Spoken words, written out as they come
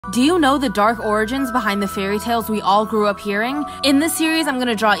Do you know the dark origins behind the fairy tales we all grew up hearing? In this series, I'm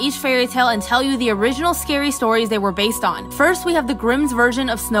gonna draw each fairy tale and tell you the original scary stories they were based on. First, we have the Grimm's version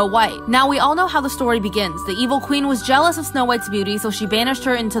of Snow White. Now, we all know how the story begins. The evil queen was jealous of Snow White's beauty, so she banished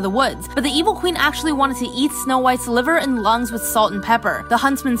her into the woods. But the evil queen actually wanted to eat Snow White's liver and lungs with salt and pepper. The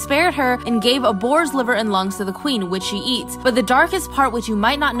huntsman spared her and gave a boar's liver and lungs to the queen, which she eats. But the darkest part, which you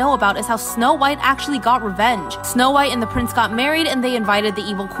might not know about, is how Snow White actually got revenge. Snow White and the prince got married and they invited the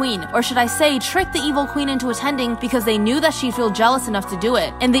evil queen. Or should I say, tricked the evil queen into attending because they knew that she'd feel jealous enough to do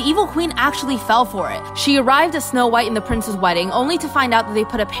it. And the evil queen actually fell for it. She arrived at Snow White and the prince's wedding, only to find out that they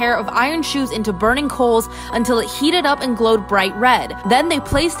put a pair of iron shoes into burning coals until it heated up and glowed bright red. Then they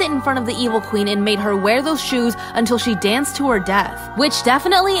placed it in front of the evil queen and made her wear those shoes until she danced to her death. Which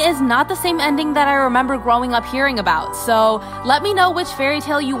definitely is not the same ending that I remember growing up hearing about. So let me know which fairy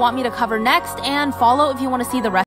tale you want me to cover next, and follow if you want to see the rest.